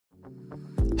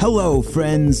Hello,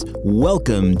 friends.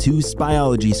 Welcome to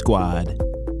Spyology Squad.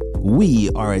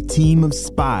 We are a team of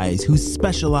spies who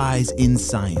specialize in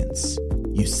science.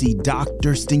 You see,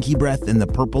 Dr. Stinky Breath and the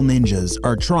Purple Ninjas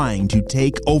are trying to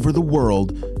take over the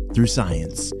world through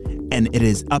science, and it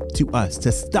is up to us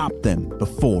to stop them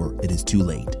before it is too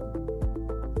late.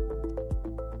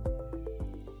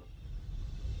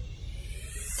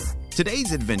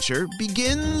 Today's adventure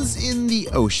begins in the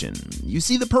ocean. You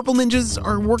see, the Purple Ninjas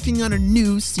are working on a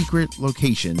new secret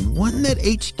location, one that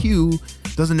HQ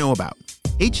doesn't know about.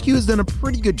 HQ has done a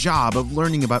pretty good job of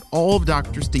learning about all of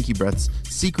Dr. Stinky Breath's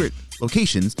secret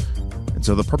locations, and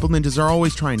so the Purple Ninjas are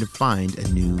always trying to find a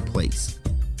new place.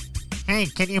 Hey,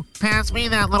 can you pass me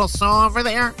that little saw over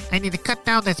there? I need to cut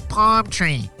down this palm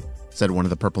tree, said one of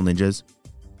the Purple Ninjas.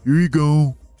 Here you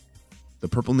go. The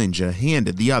Purple Ninja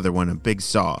handed the other one a big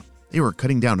saw. They were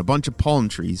cutting down a bunch of palm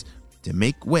trees to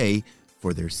make way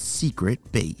for their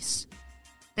secret base.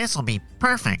 This'll be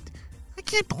perfect. I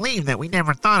can't believe that we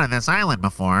never thought of this island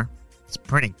before. It's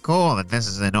pretty cool that this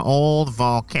is an old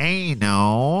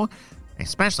volcano,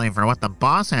 especially for what the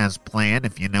boss has planned,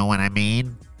 if you know what I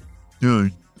mean. Yeah,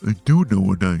 I do know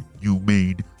what you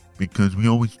mean, because we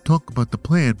always talk about the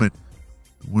plan, but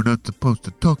we're not supposed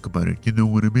to talk about it, you know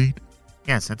what I mean?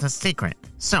 Yes, it's a secret.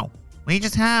 So, we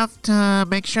just have to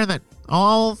make sure that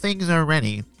all things are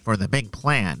ready for the big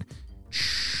plan.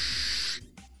 Shh.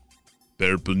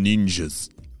 Purple Ninjas,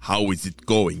 how is it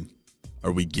going?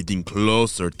 Are we getting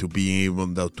closer to being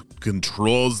able to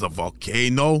control the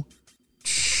volcano?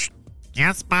 Shh.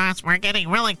 Yes, boss, we're getting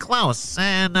really close,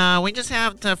 and we just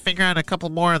have to figure out a couple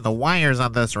more of the wires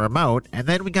on this remote, and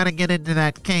then we gotta get into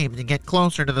that cave to get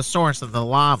closer to the source of the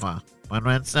lava. But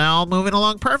it's all moving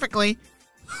along perfectly.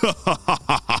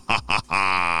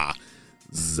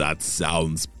 That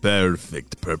sounds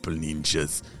perfect, Purple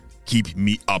Ninjas. Keep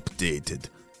me updated.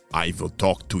 I will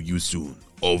talk to you soon.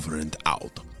 Over and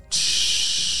out.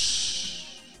 Shh.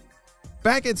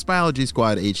 Back at Spyology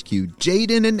Squad HQ,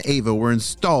 Jaden and Ava were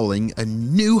installing a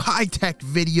new high-tech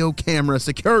video camera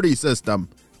security system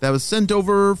that was sent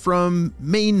over from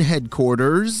main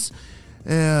headquarters.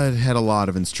 It had a lot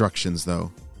of instructions,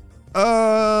 though.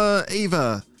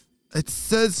 Ava, it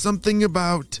says something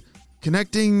about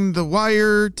connecting the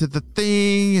wire to the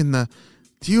thing and the...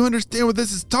 Do you understand what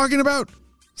this is talking about?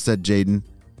 Said Jaden.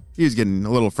 He was getting a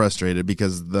little frustrated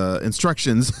because the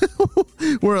instructions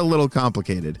were a little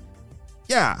complicated.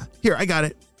 Yeah, here, I got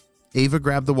it. Ava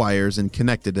grabbed the wires and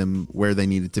connected them where they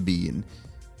needed to be and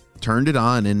turned it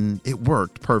on, and it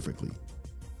worked perfectly.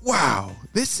 Wow,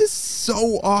 this is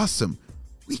so awesome.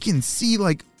 We can see,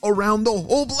 like, around the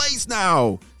whole place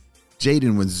now.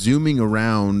 Jaden was zooming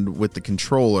around with the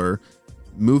controller,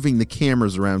 moving the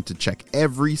cameras around to check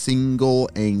every single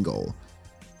angle.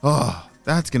 Oh,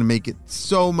 that's going to make it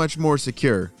so much more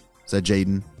secure, said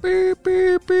Jaden. Beep,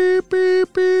 beep, beep,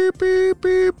 beep, beep, beep,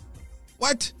 beep.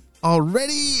 What?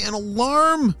 Already an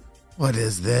alarm? What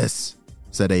is this?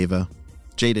 Said Ava.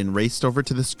 Jaden raced over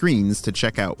to the screens to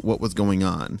check out what was going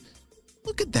on.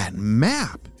 Look at that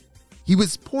map. He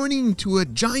was pointing to a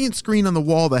giant screen on the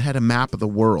wall that had a map of the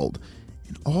world,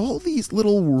 and all these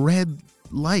little red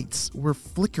lights were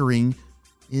flickering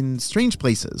in strange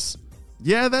places.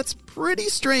 Yeah, that's pretty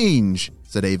strange,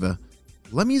 said Ava.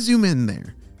 Let me zoom in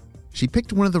there. She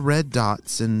picked one of the red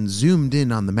dots and zoomed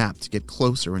in on the map to get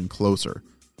closer and closer.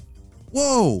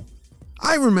 Whoa,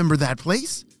 I remember that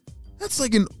place. That's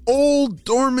like an old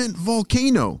dormant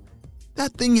volcano.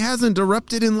 That thing hasn't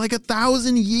erupted in like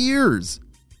 1,000 years,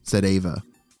 said Ava.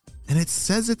 And it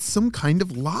says it's some kind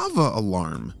of lava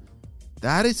alarm.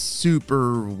 That is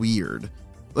super weird.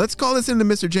 Let's call this into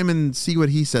Mr. Jim and see what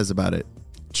he says about it.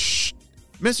 Shh.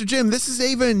 Mr. Jim, this is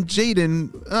Ava and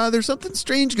Jaden. There's something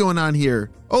strange going on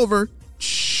here. Over.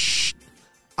 Shh.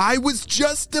 I was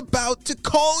just about to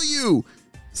call you,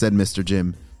 said Mr.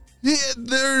 Jim.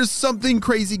 There's something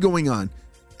crazy going on.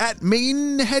 At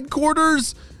main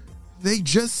headquarters, they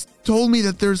just told me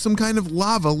that there's some kind of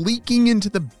lava leaking into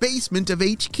the basement of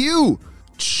HQ.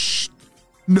 Shh.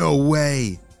 No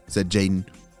way, said Jaden.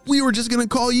 We were just going to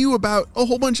call you about a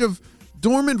whole bunch of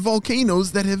dormant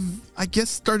volcanoes that have, I guess,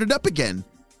 started up again.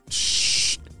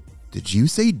 Shh. Did you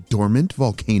say dormant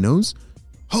volcanoes?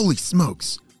 Holy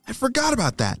smokes. I forgot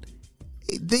about that.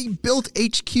 They built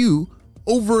HQ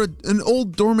over an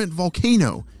old dormant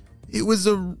volcano. It was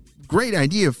a great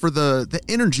idea for the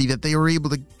energy that they were able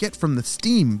to get from the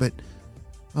steam, but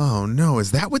oh no,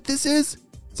 is that what this is?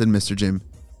 Said Mr. Jim.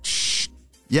 Shh.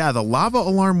 Yeah, the lava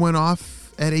alarm went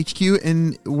off at HQ,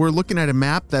 and we're looking at a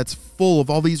map that's full of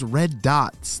all these red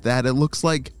dots that it looks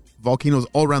like volcanoes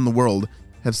all around the world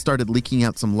have started leaking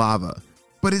out some lava.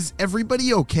 But is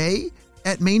everybody okay?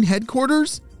 at main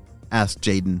headquarters? Asked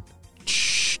Jaden.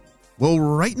 Shh. Well,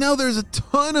 right now there's a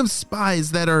ton of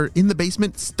spies that are in the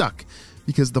basement stuck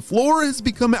because the floor has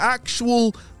become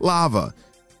actual lava.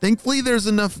 Thankfully, there's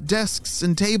enough desks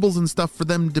and tables and stuff for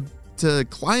them to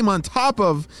climb on top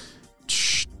of.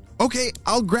 Shh. Okay,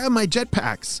 I'll grab my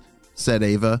jetpacks, said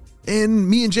Ava, and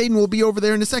me and Jaden will be over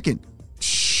there in a second.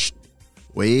 Shh.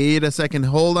 Wait a second.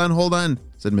 Hold on,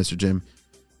 said Mr. Jim.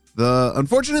 The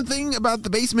unfortunate thing about the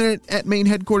basement at main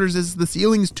headquarters is the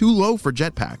ceiling's too low for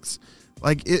jetpacks.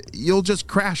 You'll just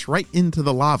crash right into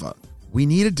the lava. We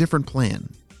need a different plan.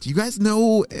 Do you guys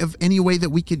know of any way that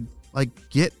we could,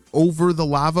 get over the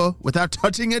lava without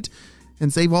touching it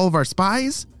and save all of our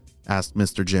spies? Asked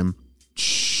Mr. Jim.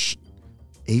 Shh.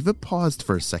 Ava paused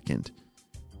for a second.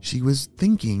 She was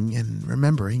thinking and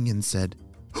remembering and said,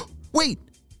 Wait!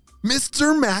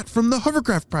 Mr. Matt from the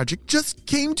Hovercraft project just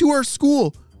came to our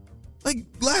school.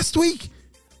 Last week.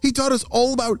 He taught us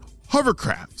all about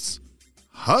hovercrafts.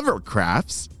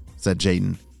 Hovercrafts? Said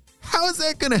Jaden. How is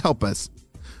that going to help us?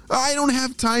 I don't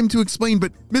have time to explain,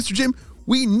 but Mr. Jim,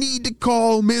 we need to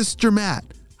call Mr. Matt.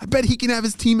 I bet he can have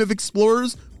his team of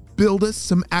explorers build us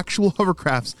some actual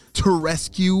hovercrafts to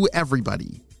rescue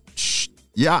everybody. Shh.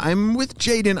 Yeah, I'm with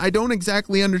Jaden. I don't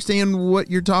exactly understand what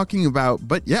you're talking about,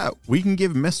 but yeah, we can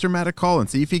give Mr. Matt a call and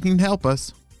see if he can help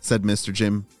us, said Mr.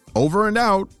 Jim. Over and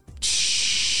out.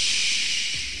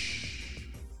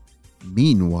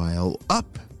 Meanwhile,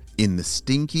 up in the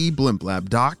stinky blimp lab,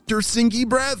 Dr. Stinky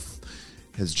Breath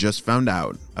has just found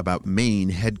out about main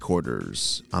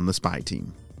headquarters on the spy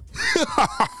team.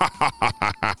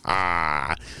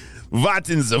 What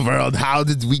in the world? How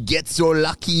did we get so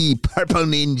lucky, purple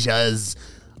ninjas?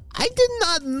 I did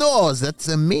not know that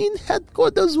the main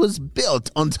headquarters was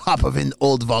built on top of an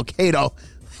old volcano.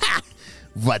 Ha!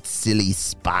 What silly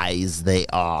spies they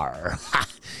are. Ha!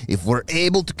 If we're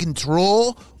able to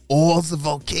control all the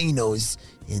volcanoes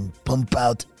and pump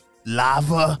out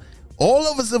lava all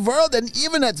over the world and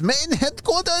even at main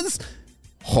headquarters,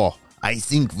 I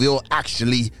think we'll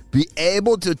actually be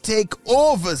able to take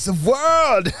over the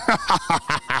world.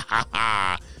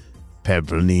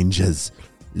 Purple ninjas,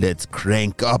 let's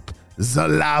crank up the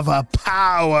lava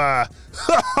power.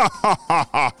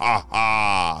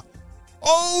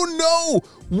 Oh no!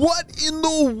 What in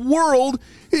the world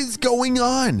is going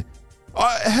on?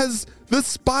 Has the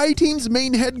spy team's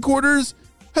main headquarters,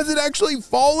 has it actually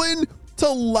fallen to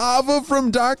lava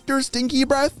from Dr. Stinky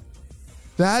Breath?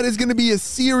 That is going to be a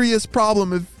serious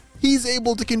problem if he's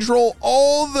able to control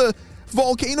all the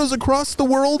volcanoes across the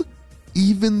world,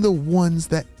 even the ones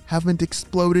that haven't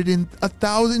exploded in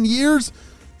 1,000 years.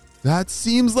 That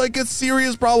seems like a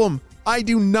serious problem. I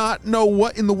do not know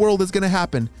what in the world is going to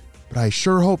happen, but I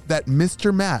sure hope that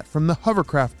Mr. Matt from the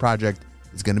Hovercraft project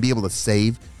is going to be able to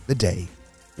save the day.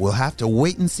 We'll have to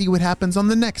wait and see what happens on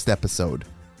the next episode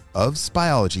of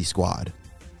Spyology Squad.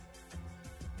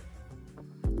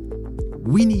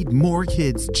 We need more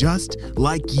kids just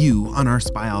like you on our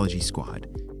Spyology Squad.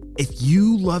 If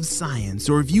you love science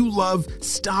or if you love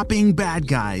stopping bad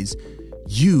guys,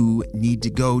 you need to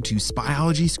go to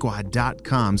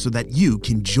spyologysquad.com so that you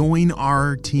can join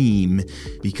our team,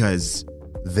 because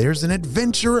there's an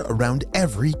adventure around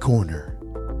every corner.